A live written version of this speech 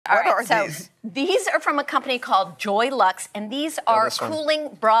What are so these? These are from a company called Joy Lux, and these are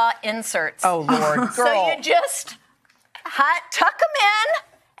cooling bra inserts. Oh, Lord, girl. So you just tuck them in,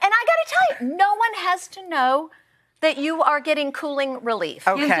 and I got to tell you, no one has to know that you are getting cooling relief.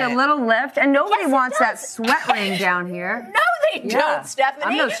 Okay. Gives you a little lift, and nobody Yes, it wants that does. sweat ring down here. No, they don't, Stephanie.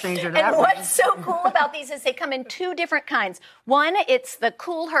 I'm no stranger to that And one. what's so cool about these is they come in two different kinds. One, it's the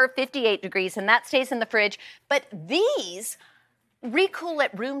Cool Her 58 degrees, and that stays in the fridge. But these recool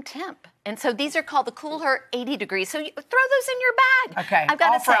at room temp. And so these are called the Cool Her 80 degrees. So you throw those in your bag. Okay, I've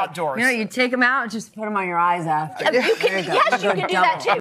got all to for say. outdoors. You know, you take them out and just put them on your eyes after. Yes, you can do that too.